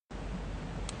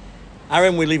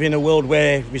Aaron, we live in a world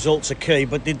where results are key,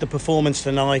 but did the performance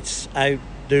tonight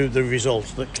outdo the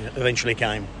results that eventually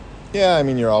came? Yeah, I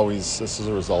mean, this is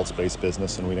a results-based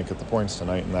business, and we didn't get the points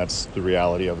tonight, and that's the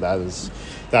reality of that.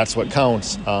 That's what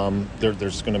counts.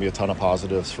 There's going to be a ton of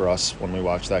positives for us when we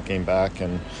watch that game back,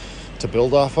 and to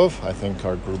build off of, I think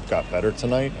our group got better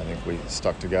tonight. I think we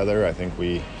stuck together. I think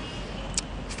we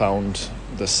found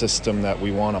the system that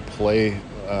we want to play,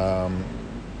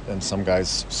 and some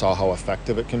guys saw how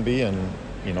effective it can be. And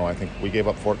I think we gave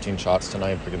up 14 shots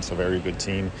tonight against a very good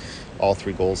team. All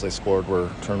 3 goals they scored were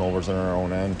turnovers in our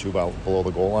own end, 2 below the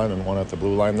goal line and 1 at the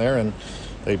blue line there, and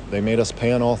they made us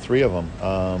pay on all 3 of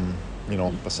them.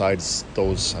 Besides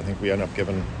those, I think we ended up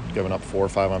giving up 4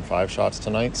 5-on-5 shots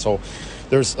tonight. So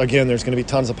there's going to be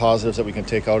tons of positives that we can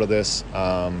take out of this.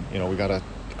 We got to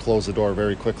close the door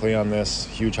very quickly on this.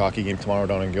 Huge hockey game tomorrow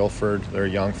down in Guildford. They're a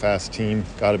young, fast team.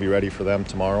 Got to be ready for them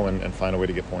tomorrow and find a way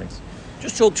to get points.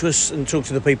 Just talk to us and talk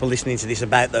to the people listening to this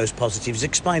about those positives.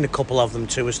 Explain a couple of them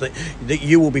to us that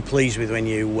you will be pleased with when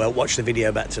you watch the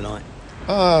video back tonight.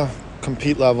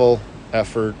 Compete level,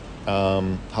 effort,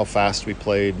 how fast we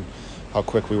played, how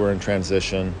quick we were in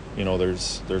transition.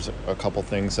 There's a couple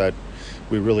things that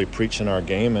we really preach in our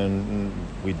game, and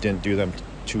we didn't do them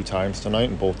 2 times tonight,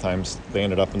 and both times they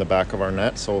ended up in the back of our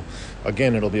net. So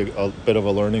again, it'll be a bit of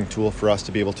a learning tool for us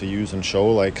to be able to use and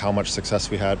show like how much success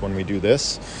we had when we do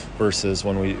this versus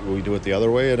when we do it the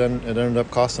other way. It ended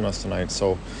up costing us tonight.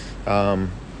 So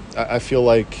I feel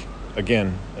like,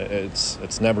 again,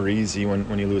 it's never easy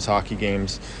when you lose hockey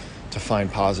games to find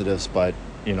positives, but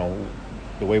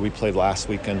the way we played last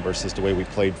weekend versus the way we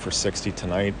played for 60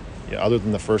 tonight, other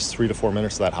than the first 3 to 4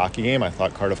 minutes of that hockey game, I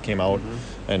thought Cardiff came out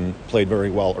and played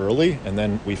very well early, and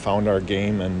then we found our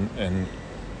game, and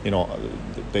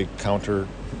they counter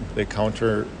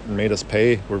made us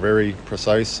pay. We're very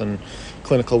precise and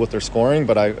clinical with their scoring,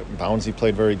 but Boundsy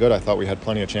played very good. I thought we had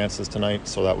plenty of chances tonight,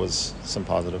 so that was some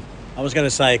positive. I was going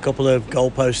to say a couple of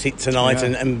goalposts hit tonight,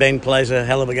 and Ben plays a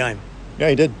hell of a game. Yeah,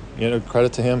 he did.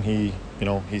 Credit to him. He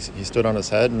stood on his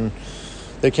head, and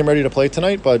they came ready to play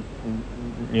tonight, but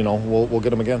we'll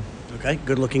get him again. Okay,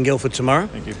 good luck in Guildford tomorrow.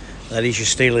 Thank you. That is your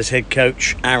Steelers head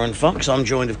coach, Aaron Fox. I'm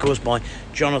joined, of course, by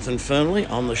Jonathan Fernley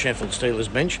on the Sheffield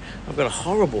Steelers bench. I've got a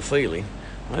horrible feeling.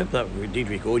 I hope that we did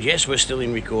record. Yes, we're still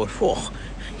in record. Whoa.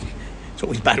 It's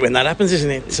always bad when that happens,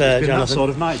 isn't it, Jonathan? That sort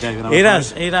of night, David. It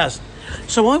has.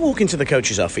 So I walk into the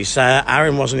coach's office.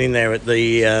 Aaron wasn't in there at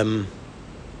the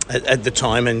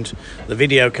time, and the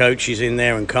video coach is in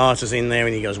there and Carter's in there,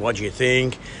 and he goes, "What do you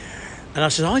think?" And I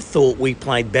said, "I thought we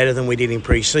played better than we did in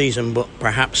pre-season, but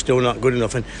perhaps still not good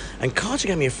enough." And Carter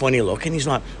gave me a funny look, and he's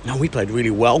like, "No, we played really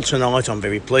well tonight. I'm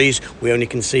very pleased. We only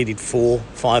conceded 4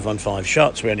 5-on-5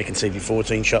 shots. We only conceded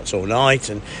 14 shots all night."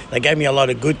 And they gave me a lot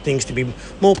of good things to be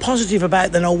more positive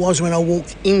about than I was when I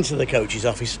walked into the coach's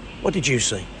office. What did you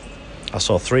see? I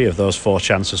saw 3 of those 4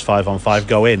 chances 5-on-5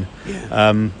 go in. Yeah.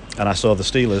 And I saw the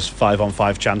Steelers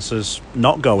 5-on-5 chances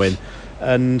not go in.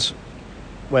 And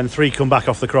when 3 come back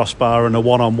off the crossbar and a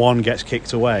 1-on-1 gets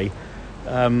kicked away,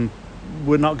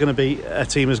 we're not going to be a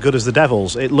team as good as the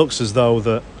Devils. It looks as though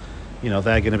that they're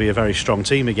going to be a very strong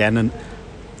team again, and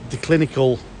the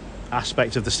clinical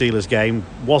aspect of the Steelers game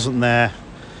wasn't there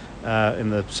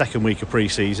in the second week of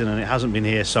pre-season, and it hasn't been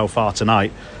here so far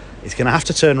tonight. It's going to have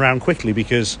to turn around quickly,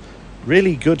 because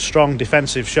really good, strong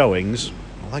defensive showings,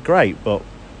 well, they're great, but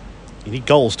you need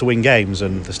goals to win games,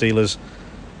 and the Steelers,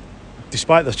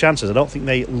 despite those chances, I don't think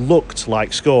they looked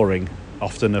like scoring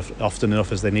often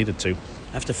enough as they needed to.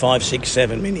 After 5, 6,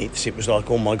 7 minutes, it was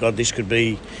like, oh my God, this could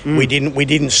be. We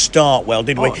didn't start well,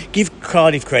 did we? Give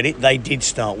Cardiff credit; they did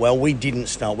start well. We didn't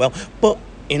start well, but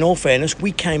in all fairness,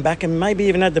 we came back and maybe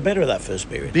even had the better of that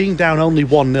first period. Being down only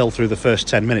 1-0 through the first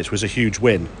 10 minutes was a huge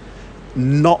win.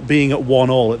 Not being at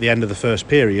 1-1 at the end of the first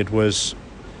period was,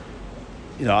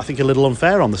 I think a little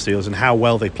unfair on the Steelers and how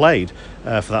well they played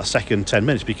for that second 10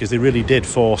 minutes, because they really did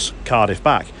force Cardiff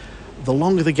back. The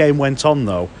longer the game went on,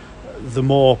 though, the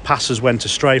more passes went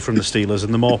astray from the Steelers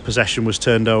and the more possession was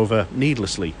turned over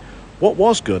needlessly. What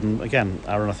was good, and again,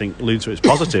 Aaron, I think, alludes to its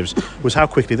positives, was how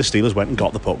quickly the Steelers went and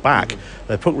got the puck back.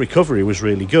 Their puck recovery was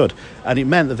really good, and it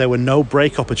meant that there were no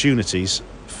break opportunities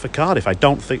for Cardiff. I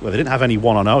don't think, they didn't have any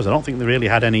 1-on-0s. I don't think they really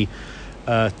had any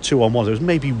 2-on-1s. There was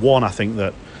maybe one, I think,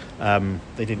 that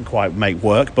they didn't quite make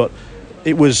work, but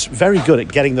it was very good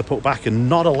at getting the puck back and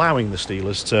not allowing the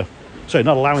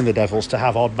Devils to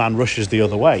have odd man rushes the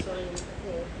other way.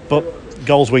 But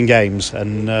goals win games,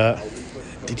 and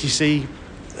did you see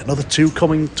another 2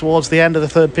 coming towards the end of the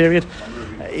third period?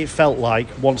 It felt like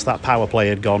once that power play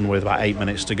had gone with about 8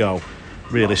 minutes to go,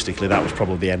 realistically, that was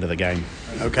probably the end of the game.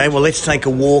 Okay, well, let's take a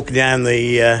walk down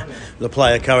the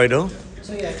player corridor.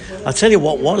 I'll tell you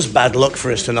what was bad luck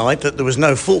for us tonight, that there was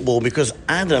no football, because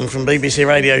Adam from BBC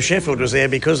Radio Sheffield was there.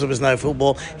 Because there was no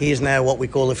football, he is now what we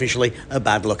call officially a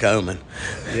bad luck omen.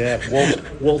 Yeah,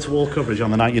 wall-to-wall coverage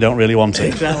on the night you don't really want it.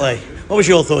 Exactly. What was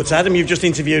your thoughts, Adam? You've just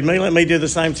interviewed me. Let me do the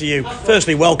same to you.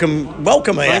 Firstly, welcome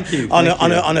here. Thank you.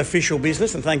 On official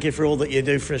business, and thank you for all that you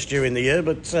do for us during the year,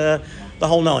 but the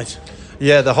whole night.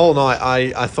 Yeah, the whole night,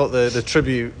 I thought the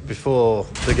tribute before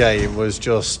the game was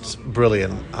just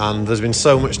brilliant. And there's been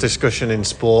so much discussion in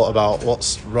sport about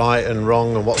what's right and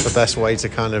wrong and what's the best way to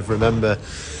kind of remember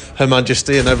Her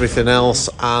Majesty and everything else.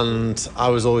 And I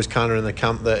was always kind of in the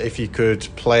camp that if you could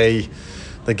play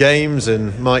the games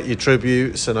and mark your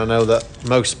tributes, and I know that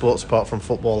most sports apart from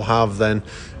football have, then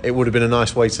it would have been a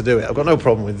nice way to do it. I've got no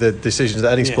problem with the decisions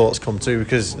that any sports come to,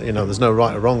 because there's no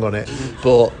right or wrong on it.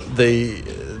 But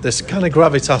this kind of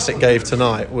gravitas it gave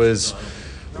tonight was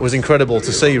incredible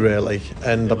to see, really.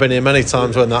 And I've been here many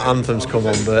times when that anthem's come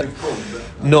on, but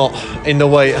not in the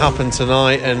way it happened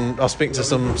tonight. And I speak to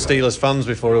some Steelers fans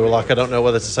before who were like, I don't know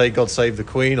whether to say God Save the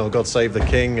Queen or God Save the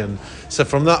King. And so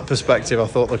from that perspective, I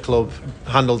thought the club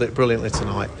handled it brilliantly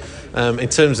tonight. In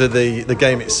terms of the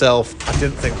game itself, I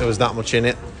didn't think there was that much in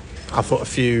it. I thought a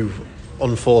few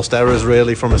unforced errors,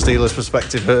 really, from a Steelers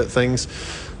perspective, hurt things.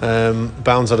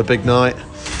 Bounds had a big night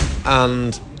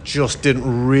and just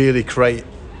didn't really create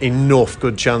enough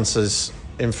good chances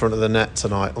in front of the net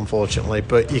tonight, unfortunately.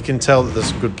 But you can tell that there's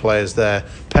some good players there.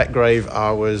 Petgrave,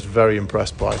 I was very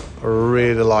impressed by. I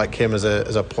really like him as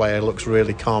a player. Looks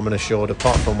really calm and assured,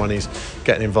 apart from when he's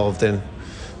getting involved in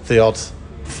the odd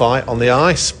fight on the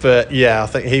ice. But yeah, I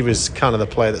think he was kind of the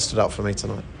player that stood out for me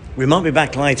tonight. We might be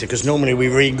back later, because normally we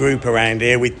regroup around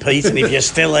here with Pete, and if you're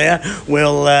still here,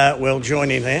 we'll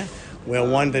join in here. We'll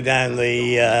wander down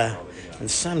the... and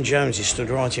Sam Jones is stood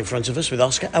right in front of us with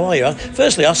Oscar. How are you?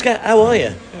 Firstly, Oscar, how are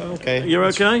you? Okay. You're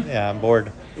okay? Yeah, I'm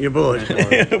bored. You're bored?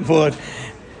 Bored.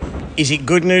 Is it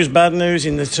good news, bad news,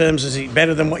 in the terms, is it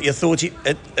better than what you thought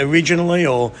it originally,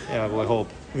 or...? Yeah, well, I hope.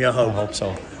 You hope? I hope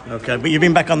so. Okay, but you've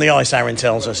been back on the ice, Aaron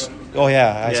tells us. Oh,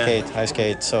 yeah, I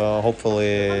skate, so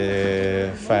hopefully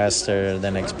faster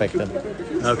than expected.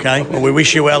 Okay, well, we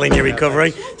wish you well in your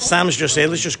recovery. Sam's just here.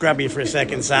 Let's just grab you for a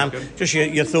second, Sam. Just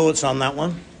your thoughts on that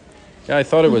one. Yeah, I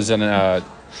thought it was a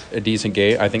decent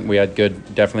game. I think we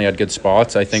definitely had good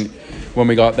spots. I think when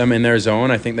we got them in their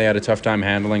zone, I think they had a tough time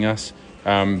handling us.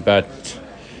 But,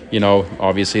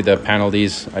 obviously the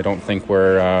penalties, I don't think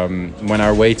went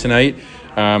our way tonight.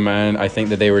 And I think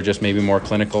that they were just maybe more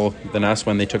clinical than us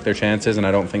when they took their chances, and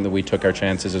I don't think that we took our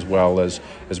chances as well as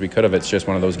we could have. It's just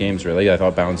one of those games, really. I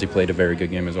thought Bouncy played a very good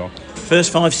game as well.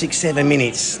 First 5, 6, 7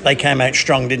 minutes, they came out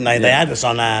strong, didn't they? Yeah. They had us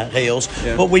on our heels,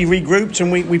 but we regrouped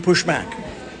and we pushed back.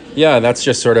 Yeah, that's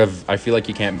just sort of, I feel like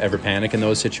you can't ever panic in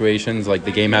those situations. Like,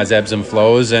 the game has ebbs and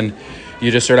flows, and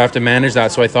you just sort of have to manage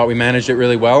that. So I thought we managed it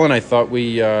really well, and I thought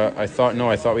we had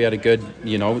a good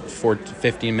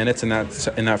 15 minutes in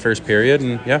that first period,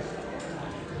 and yeah.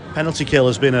 Penalty kill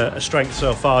has been a strength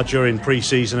so far during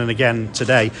pre-season and again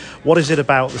today. What is it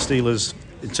about the Steelers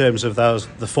in terms of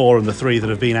the 4 and the 3 that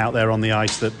have been out there on the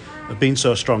ice that have been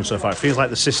so strong so far? It feels like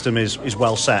the system is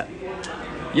well set.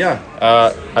 Yeah,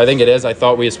 I think it is. I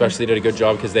thought we especially did a good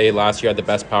job, because they last year had the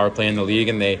best power play in the league,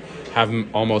 and they have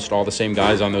almost all the same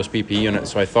guys on those PP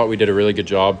units. So I thought we did a really good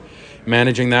job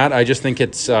managing that. I just think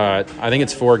it's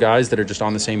 4 guys that are just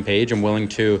on the same page and willing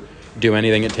to do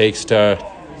anything it takes to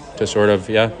get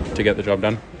the job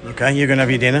done. Okay, you're going to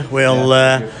have your dinner.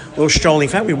 We'll stroll. In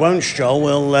fact, we won't stroll.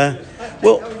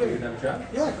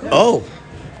 Oh,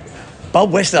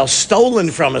 Bob Westall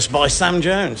stolen from us by Sam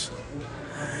Jones.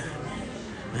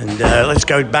 And let's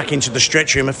go back into the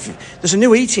stretch room. There's a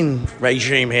new eating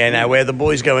regime here now where the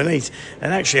boys go and eat.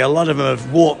 And actually, a lot of them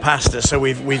have walked past us, so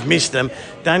we've missed them.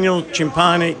 Daniel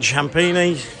Champini,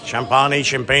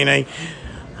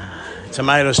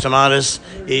 tomatoes,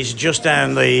 is just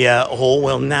down the hall.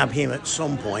 We'll nab him at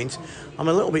some point. I'm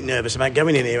a little bit nervous about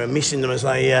going in here and missing them as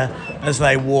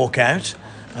they walk out.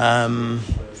 In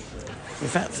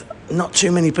fact, not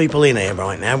too many people in here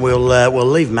right now. We'll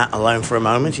leave Matt alone for a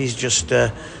moment. He's just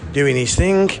doing his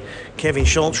thing. Kevin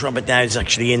Schultz, Robert Dowd's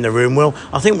actually in the room.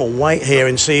 I think we'll wait here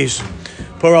and see if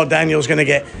poor old Daniel's going to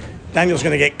get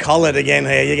collared again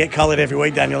here. You get collared every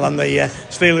week, Daniel, on the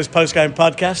Steelers post-game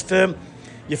podcast.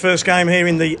 Your first game here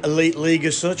in the Elite League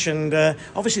as such, and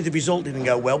obviously the result didn't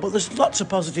go well, but there's lots of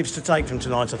positives to take from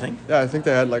tonight, I think. Yeah, I think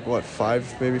they had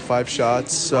five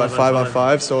shots, 5 on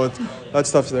 5, so that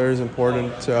stuff there is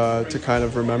important to kind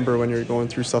of remember when you're going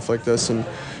through stuff like this. And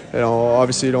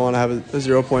obviously you don't want to have a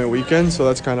 0-point weekend, so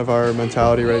that's kind of our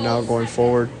mentality right now going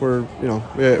forward.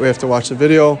 We have to watch the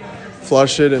video,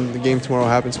 flush it, and the game tomorrow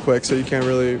happens quick, so you can't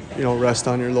really, rest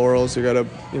on your laurels. You got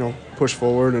to, push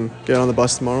forward and get on the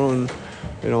bus tomorrow and,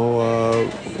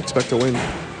 expect to win.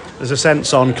 There's a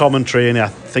sense on commentary, and I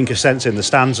think a sense in the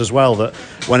stands as well, that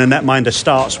when a netminder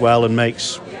starts well and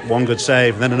makes one good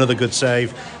save, and then another good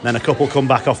save, and then a couple come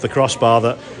back off the crossbar,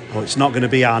 that it's not going to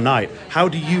be our night. How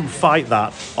do you fight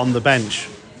that on the bench?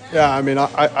 Yeah, I mean,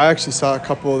 I actually saw a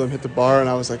couple of them hit the bar, and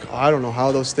I was like, I don't know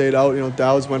how those stayed out.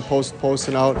 Dowds went post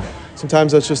and out.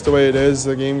 Sometimes that's just the way it is.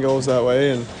 The game goes that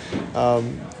way, and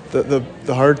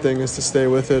the hard thing is to stay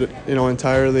with it,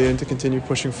 entirely, and to continue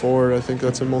pushing forward. I think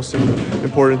that's the most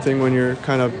important thing when you're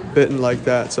kind of bitten like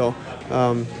that. So,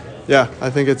 I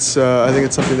think it's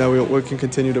something that we can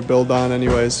continue to build on,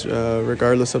 anyways,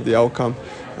 regardless of the outcome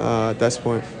at this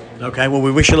point. Okay, well,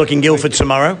 we wish you luck in Guildford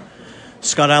tomorrow.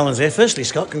 Scott Allen's here. Firstly,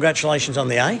 Scott, congratulations on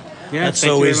the A. Yeah, that's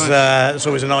always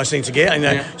a nice thing to get, and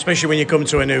especially when you come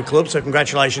to a new club. So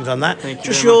congratulations on that. Thank you.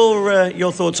 Just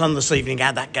your thoughts on this evening,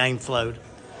 how that game flowed.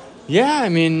 Yeah, I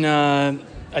mean,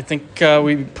 I think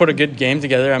we put a good game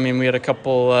together. I mean, we had a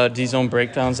couple D-zone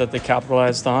breakdowns that they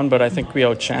capitalized on, but I think we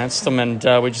outchanced them, and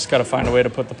we just got to find a way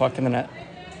to put the puck in the net.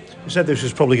 You said this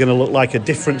was probably going to look like a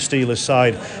different Steelers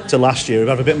side to last year. We've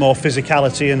had a bit more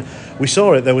physicality, and we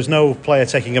saw it. There was no player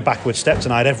taking a backward step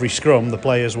tonight. Every scrum,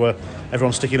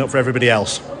 everyone sticking up for everybody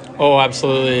else. Oh,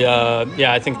 absolutely.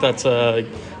 I think that's a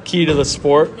key to the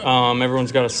sport.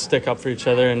 Everyone's got to stick up for each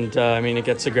other, and it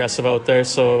gets aggressive out there,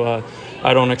 so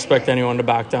I don't expect anyone to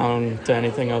back down to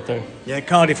anything out there. Yeah,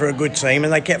 Cardiff are a good team,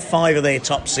 and they kept 5 of their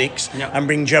top 6 and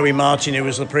bring Joey Martin, who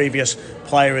was the previous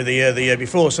player of the year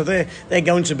before. So they're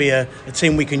going to be a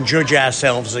team we can judge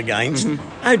ourselves against.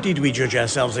 Mm-hmm. How did we judge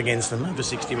ourselves against them over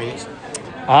 60 minutes?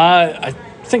 I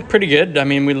think pretty good. I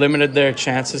mean, we limited their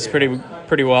chances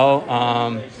pretty well.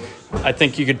 I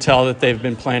think you could tell that they've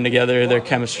been playing together. Their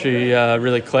chemistry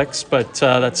really clicks, but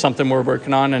that's something we're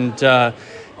working on.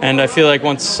 And I feel like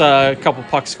once a couple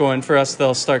pucks go in for us,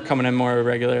 they'll start coming in more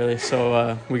regularly.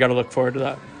 So we got to look forward to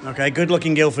that. Okay, good luck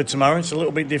in Guildford tomorrow. It's a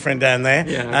little bit different down there.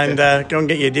 Yeah, okay. And go and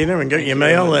get your dinner and get your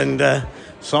meal and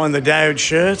sign the Dowd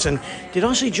shirt. And did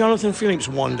I see Jonathan Phillips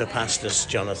wander past us,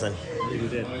 Jonathan? You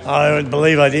did. I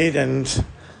believe I did. And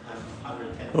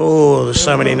there's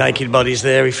so many naked bodies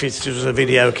there if it was a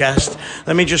video cast.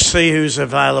 Let me just see who's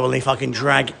available, if I can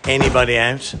drag anybody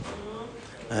out.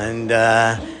 And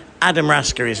Adam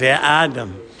Rasker is here.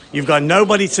 Adam, you've got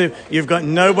nobody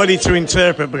to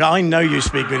interpret, but I know you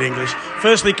speak good English.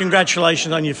 Firstly,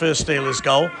 congratulations on your first Steelers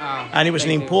goal. And it was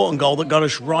an important goal that got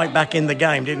us right back in the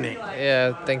game, didn't it?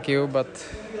 Yeah, thank you, but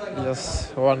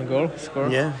just one goal score.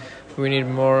 Yeah. We need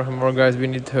more guys. We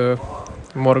need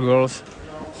more goals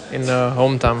in the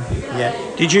hometown. Yeah.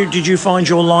 Did you find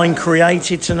your line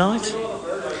created tonight?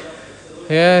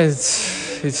 Yeah,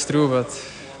 it's true, but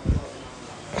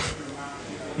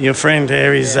your friend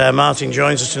here is Martin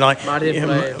joins us tonight. Martin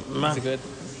played. It's good.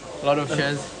 A lot of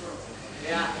chance.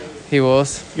 He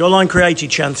was. Your line created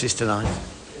chances tonight.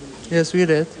 Yes, we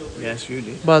did. Yes, you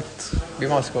did. But we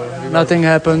must score. Nothing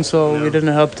happened, so we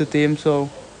didn't help the team. So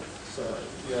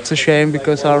it's a shame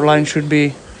because our line should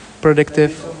be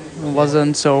predictive. It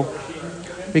wasn't, so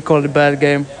we called it a bad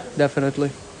game,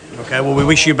 definitely. Okay, well, we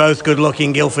wish you both good luck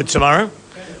in Guildford tomorrow.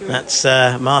 That's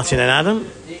Martin and Adam.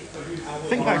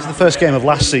 Think back to the first game of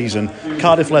last season.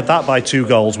 Cardiff led that by 2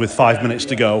 goals with 5 minutes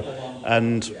to go,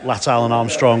 and Latal and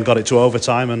Armstrong got it to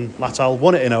overtime, and Latal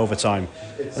won it in overtime.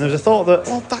 And there was a thought that,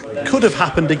 that could have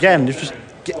happened again. Just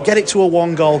get it to a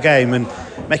 1-goal game and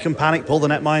make them panic, pull the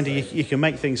netminder, you can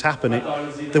make things happen.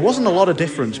 There wasn't a lot of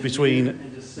difference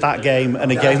between that game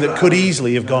and a game that could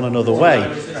easily have gone another way.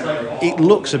 It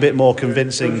looks a bit more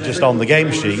convincing just on the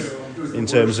game sheet in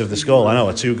terms of the score. I know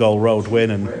a 2-goal road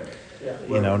win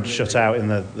and shut out in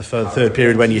the third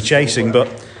period when you're chasing, but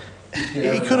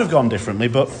it could have gone differently.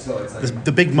 But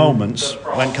the big moments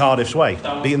went Cardiff's way.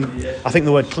 I think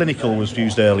the word clinical was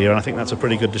used earlier, and I think that's a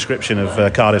pretty good description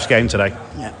of Cardiff's game today.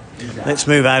 Yeah. Let's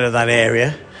move out of that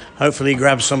area. Hopefully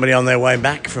grab somebody on their way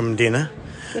back from dinner.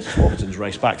 Warburton's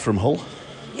race back from Hull.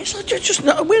 Yes, when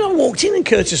I walked in and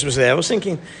Curtis was there, I was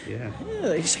thinking,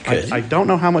 he's Curtis. I don't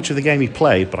know how much of the game he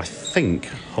played, but I think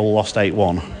Hull lost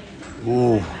 8-1.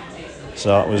 Ooh. So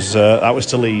that was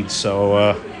to Leeds.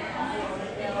 So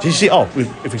did you see?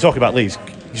 If we talk about Leeds,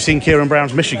 you've seen Kieran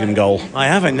Brown's Michigan goal? I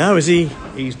haven't. No, is he?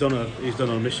 He's done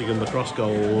a Michigan lacrosse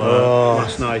goal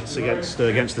last night against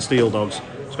the Steel Dogs.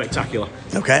 Spectacular.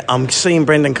 Okay, I'm seeing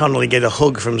Brendan Connolly get a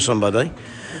hug from somebody.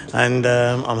 and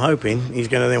I'm hoping he's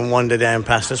going to then wander down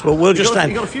past us. But we'll just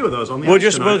stand. You got a few of those on the We'll ice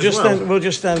just tonight as well. we'll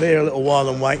just stand here a little while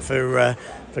and wait for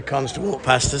Cons to walk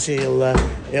past us. He'll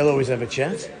always have a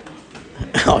chat.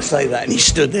 I'll say that, and he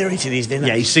stood there eating his dinner.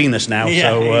 Yeah, he's seen us now.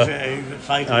 Yeah, so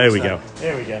here we go.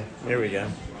 Here we go.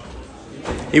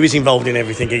 He was involved in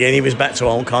everything again. He was back to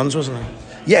old Cons, wasn't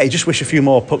he? Yeah, he just wished a few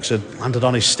more pucks had landed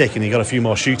on his stick and he got a few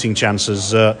more shooting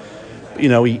chances.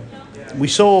 We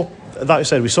saw, like I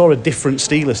said, we saw a different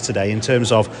Steelers today in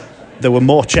terms of there were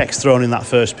more checks thrown in that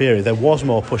first period. There was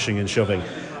more pushing and shoving.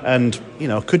 And,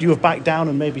 could you have backed down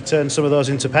and maybe turned some of those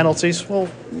into penalties? Well,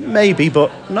 maybe,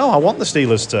 but no, I want the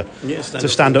Steelers to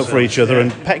stand up for each other. Yeah.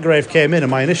 And Petgrave came in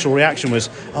and my initial reaction was,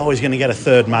 he's going to get a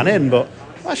third man in. But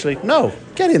actually, no,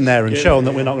 get in there and show them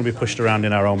that we're not going to be pushed around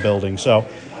in our own building. So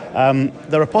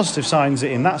there are positive signs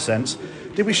in that sense.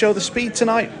 Did we show the speed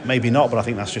tonight? Maybe not, but I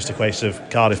think that's just a case of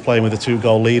Cardiff playing with a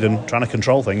 2-goal lead and trying to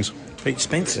control things. Pete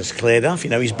Spencer's cleared off.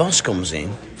 His boss comes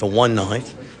in for one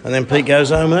night and then Pete goes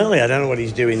home early. I don't know what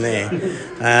he's doing there.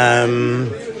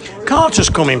 Carter's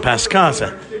coming past.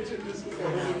 Carter.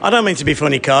 I don't mean to be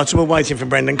funny, Carter. We're waiting for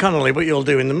Brendan Connolly, but you'll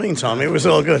do in the meantime. It was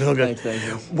all good, all good. Thank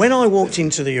you. When I walked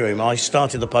into the room, I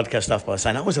started the podcast off by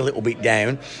saying I was a little bit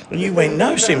down, and you went,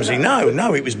 "No, Simmsey,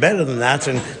 no, it was better than that."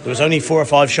 And there was only 4 or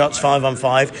 5 shots, 5 on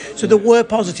 5. So there were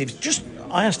positives.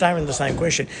 I asked Aaron the same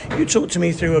question. You talked to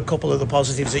me through a couple of the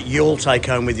positives that you'll take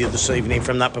home with you this evening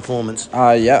from that performance.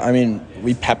 Yeah, I mean,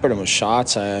 we peppered him with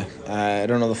shots. I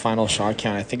don't know the final shot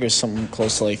count. I think it was something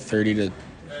close to like 30 to...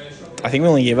 I think we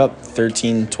only gave up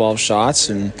 13, 12 shots,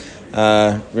 and we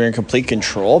were in complete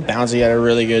control. Bouncy had a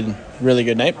really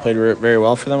good night, played very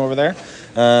well for them over there.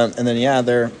 And then, yeah,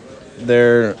 there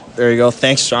you go.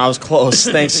 Thanks, John. I was close.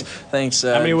 Thanks.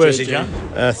 How many words did John?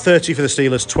 30 for the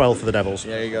Steelers, 12 for the Devils.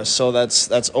 There you go. So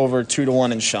that's over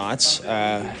 2-1 in shots.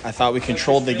 I thought we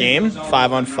controlled the game,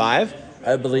 5 on 5.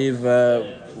 I believe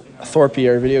Thorpe,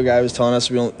 our video guy, was telling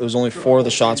us it was only 4 of the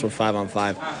shots were 5 on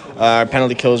 5. Our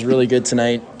penalty kill was really good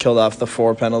tonight. Killed off the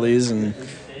 4 penalties, and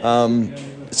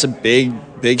it's a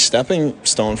big stepping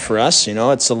stone for us.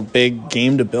 It's a big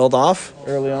game to build off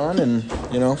early on, and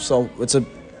so it's a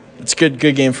good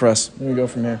game for us. We go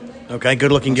from here. Okay,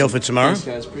 good luck in Guildford tomorrow. Thanks,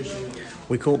 guys. Appreciate it.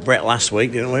 We caught Brett last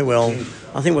week, didn't we? Well,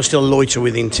 I think we'll still loiter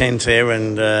with intent here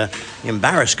and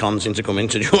embarrass Cons into coming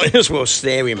to join us. We'll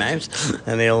stare him out,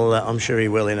 and he'll. I'm sure he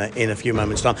will in a few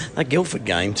moments' time. That Guildford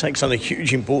game takes on a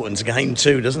huge importance, game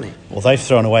 2, doesn't it? Well, they've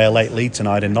thrown away a late lead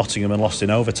tonight in Nottingham and lost in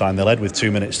overtime. They led with 2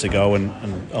 minutes to go and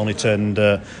only turned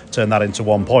that into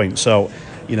 1 point. So,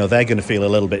 they're going to feel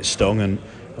a little bit stung and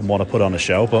want to put on a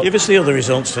show. But give us the other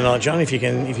results tonight, John, if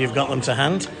you've got them to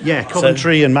hand. Yeah,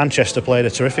 Coventry and Manchester played a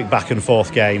terrific back and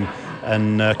forth game,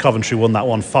 and Coventry won that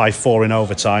one 5-4 in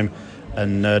overtime,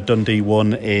 and Dundee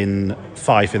won in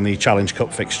 5 in the Challenge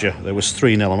Cup fixture. There was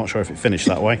 3-0. I'm not sure if it finished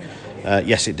that way.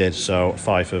 Yes, it did. So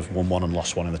 5 have won 1 and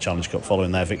lost 1 in the Challenge Cup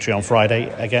following their victory on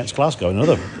Friday against Glasgow.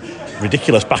 Another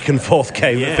ridiculous back and forth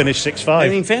game that finished 6-5.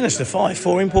 And in fairness, the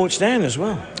 5-4 in Portsdown as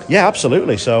well. Yeah,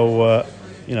 absolutely. So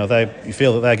you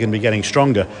feel that they're going to be getting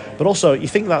stronger, but also you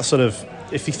think that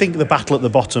if you think the battle at the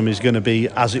bottom is going to be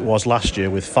as it was last year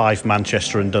with 5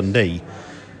 Manchester and Dundee,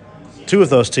 2 of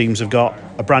those teams have got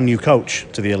a brand new coach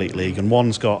to the Elite League, and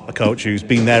one's got a coach who's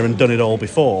been there and done it all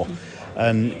before,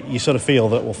 and you sort of feel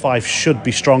that 5 should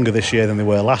be stronger this year than they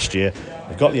were last year.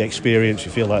 They've got the experience.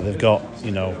 You feel like they've got,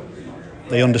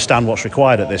 they understand what's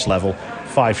required at this level.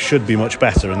 5 should be much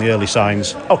better, and the early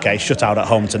signs, shut out at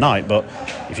home tonight, but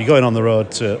if you're going on the road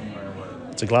to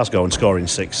Glasgow and scoring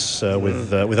 6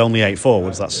 with only 8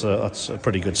 forwards, that's a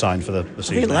pretty good sign for the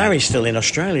season. I think Larry's still in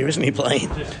Australia, isn't he, playing?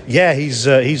 Yeah,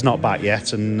 he's not back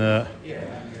yet, and they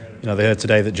heard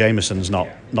today that Jameson's not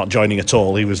joining at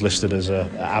all. He was listed as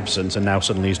absent, and now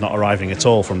suddenly he's not arriving at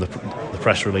all from the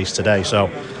press release today. So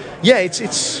yeah,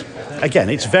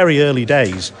 it's very early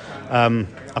days.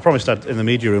 I promised in the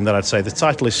media room that I'd say the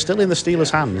title is still in the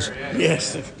Steelers' hands.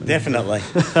 Yes, definitely.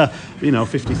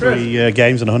 53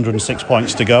 games and 106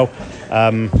 points to go.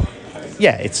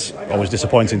 It's always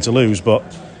disappointing to lose, but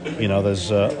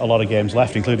there's a lot of games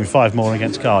left, including 5 more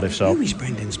against Cardiff. So who is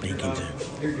Brendan speaking to?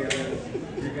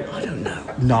 I don't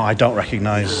know. No, I don't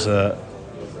recognise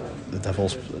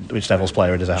which Devils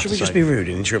player it is. Should we just be rude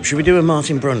and interrupt? Should we do a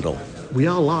Martin Brundle? We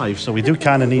are live, so we do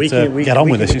kind of need to get on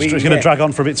with this. It's going to drag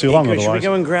on for a bit too long otherwise. Should we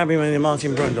go and grab him in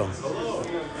Martin Brundle?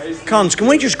 Cons, can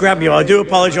we just grab you? I do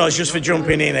apologise just for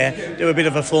jumping in here. Do a bit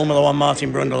of a Formula 1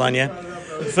 Martin Brundle on you.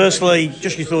 Firstly,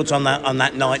 just your thoughts on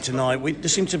that night tonight. There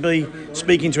seem to be,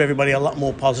 speaking to everybody, a lot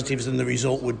more positives than the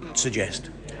result would suggest.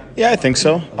 Yeah, I think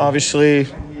so. Obviously,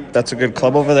 that's a good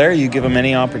club over there. You give them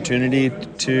any opportunity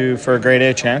for a grade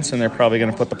A chance, and they're probably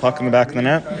going to put the puck in the back of the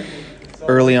net.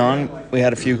 Early on, we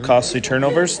had a few costly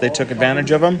turnovers. They took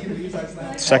advantage of them.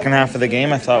 Second half of the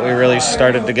game, I thought we really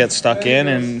started to get stuck in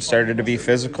and started to be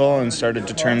physical and started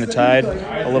to turn the tide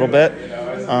a little bit.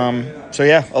 So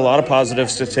yeah, a lot of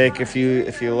positives to take. If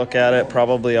you look at it,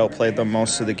 probably outplayed them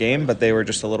most of the game, but they were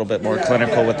just a little bit more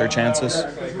clinical with their chances.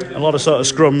 A lot of sort of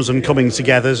scrums and coming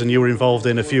togethers, and you were involved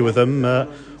in a few of them.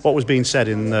 What was being said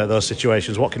in those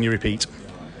situations? What can you repeat?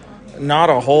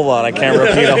 Not a whole lot. I can't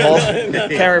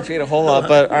repeat a whole lot.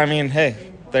 But I mean, hey,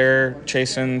 they're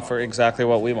chasing for exactly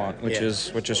what we want, which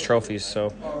is trophies.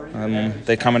 So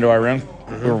they come into our room.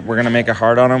 We're going to make it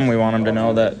hard on them. We want them to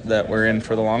know that we're in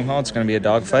for the long haul. It's going to be a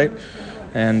dogfight,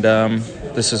 and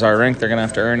this is our rink. They're going to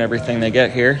have to earn everything they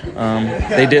get here.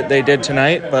 They did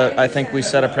tonight, but I think we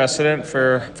set a precedent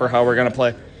for how we're going to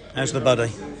play. How's the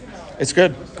buddy? It's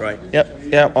good. Great.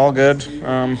 Yep, all good.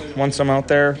 Once I'm out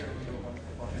there,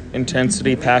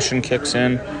 intensity, passion kicks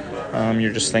in.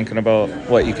 You're just thinking about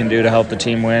what you can do to help the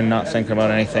team win, not thinking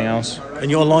about anything else.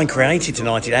 And your line created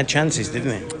tonight. It had chances,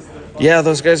 didn't it? Yeah,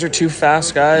 those guys are two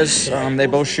fast guys. They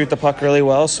both shoot the puck really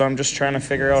well, so I'm just trying to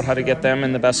figure out how to get them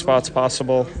in the best spots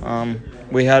possible.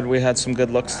 We had some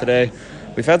good looks today.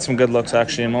 We've had some good looks,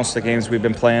 actually, in most of the games we've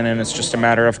been playing, and it's just a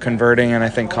matter of converting, and I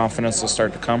think confidence will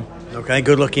start to come. Okay,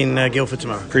 good luck in Guildford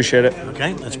tomorrow. Appreciate it.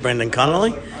 Okay, that's Brendan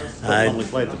Connolly. Connolly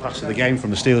played the pass of the game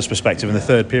from the Steelers' perspective in the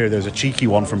third period. There was a cheeky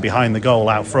one from behind the goal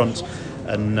out front,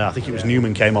 and I think it was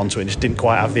Newman came onto it and just didn't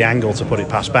quite have the angle to put it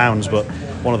past bounds, but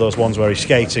one of those ones where he's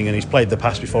skating and he's played the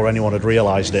pass before anyone had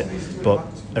realised it, but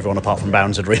everyone apart from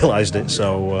Bounds had realised it,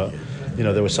 so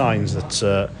there were signs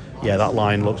that that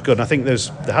line looks good, and I think there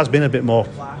has been a bit more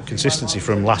consistency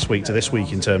from last week to this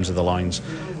week in terms of the lines,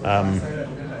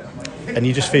 and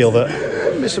you just feel that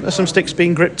some sticks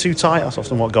being gripped too tight. That's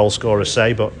often what goal scorers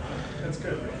say, but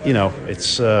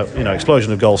it's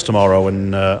explosion of goals tomorrow,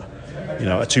 and a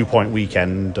 2-point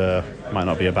weekend might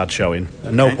not be a bad showing.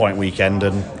 A no-point weekend,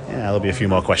 and there'll be a few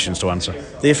more questions to answer.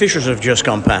 The officials have just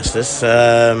gone past us.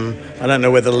 I don't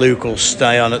know whether Luke will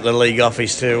stay on at the league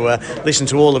office to listen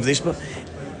to all of this, but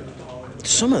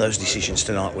some of those decisions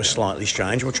tonight were slightly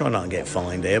strange. We'll try not to get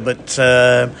fined here, but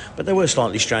they were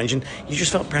slightly strange, and you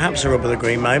just felt perhaps a rub of the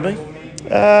green, maybe.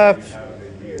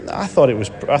 I thought it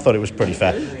was pretty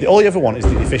fair. All you ever want is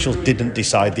that the officials didn't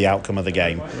decide the outcome of the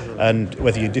game, and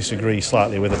whether you disagree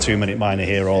slightly with a 2-minute minor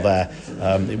here or there,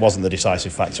 it wasn't the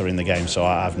decisive factor in the game, so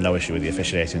I have no issue with the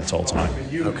officiating at all tonight.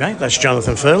 Okay, that's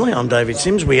Jonathan Furley. I'm David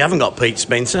Sims. We haven't got Pete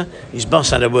Spencer. His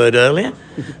boss had a word earlier,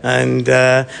 and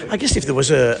I guess if there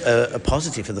was a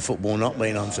positive for the football not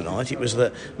being on tonight, it was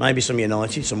that maybe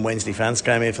some Wednesday fans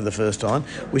came here for the first time.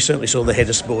 We certainly saw the head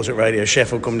of sports at Radio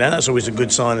Sheffield come down. That's always a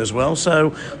good sign as well,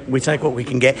 so we take what we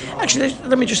can get. Actually,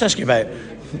 let me just ask you about,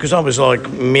 because I was like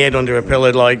my head under a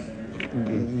pillow, like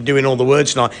doing all the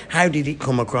words tonight. How did it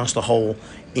come across, the whole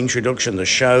introduction, the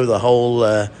show, the whole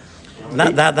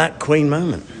that Queen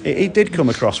moment? It did come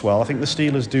across well. I think the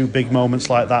Steelers do big moments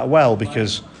like that well,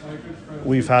 because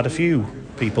we've had a few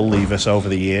people leave us over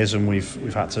the years, and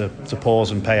we've had to pause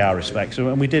and pay our respects,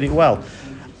 and we did it well.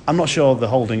 I'm not sure the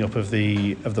holding up of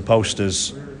the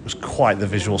posters was quite the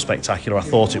visual spectacular I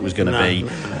thought it was going to be.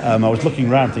 I was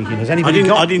looking around thinking, has anybody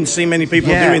I didn't see many people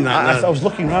doing that. I was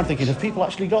looking around thinking, have people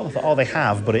actually got them? I thought, they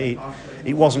have, but it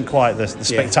wasn't quite the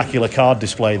spectacular card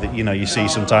display that you see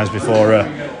sometimes before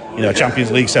a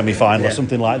Champions League semi-final or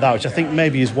something like that, which I think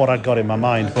maybe is what I'd got in my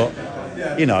mind. But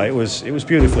it was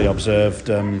beautifully observed.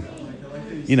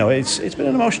 It's been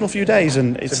an emotional few days,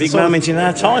 and it's a big moment in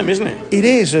our time, isn't it? It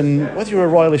is, and whether you're a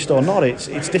royalist or not,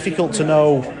 it's difficult to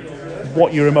know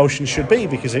what your emotions should be,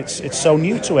 because it's so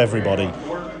new to everybody.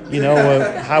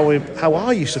 How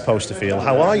are you supposed to feel?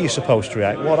 How are you supposed to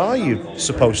react? What are you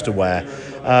supposed to wear?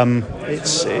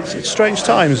 It's strange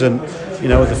times, and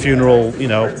the funeral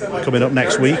coming up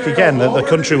next week again, the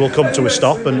country will come to a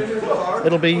stop, and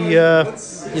it'll be a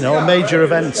major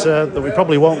event that we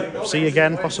probably won't see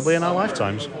again possibly in our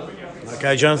lifetimes.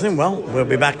 Okay, Jonathan, well, we'll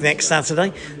be back next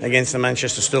Saturday against the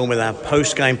Manchester Storm with our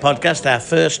post-game podcast, our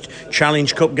first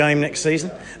Challenge Cup game this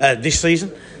season.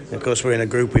 Of course, we're in a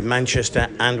group with Manchester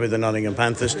and with the Nottingham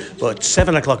Panthers, but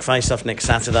 7 o'clock face-off next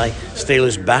Saturday,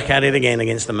 Steelers back at it again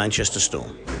against the Manchester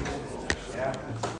Storm.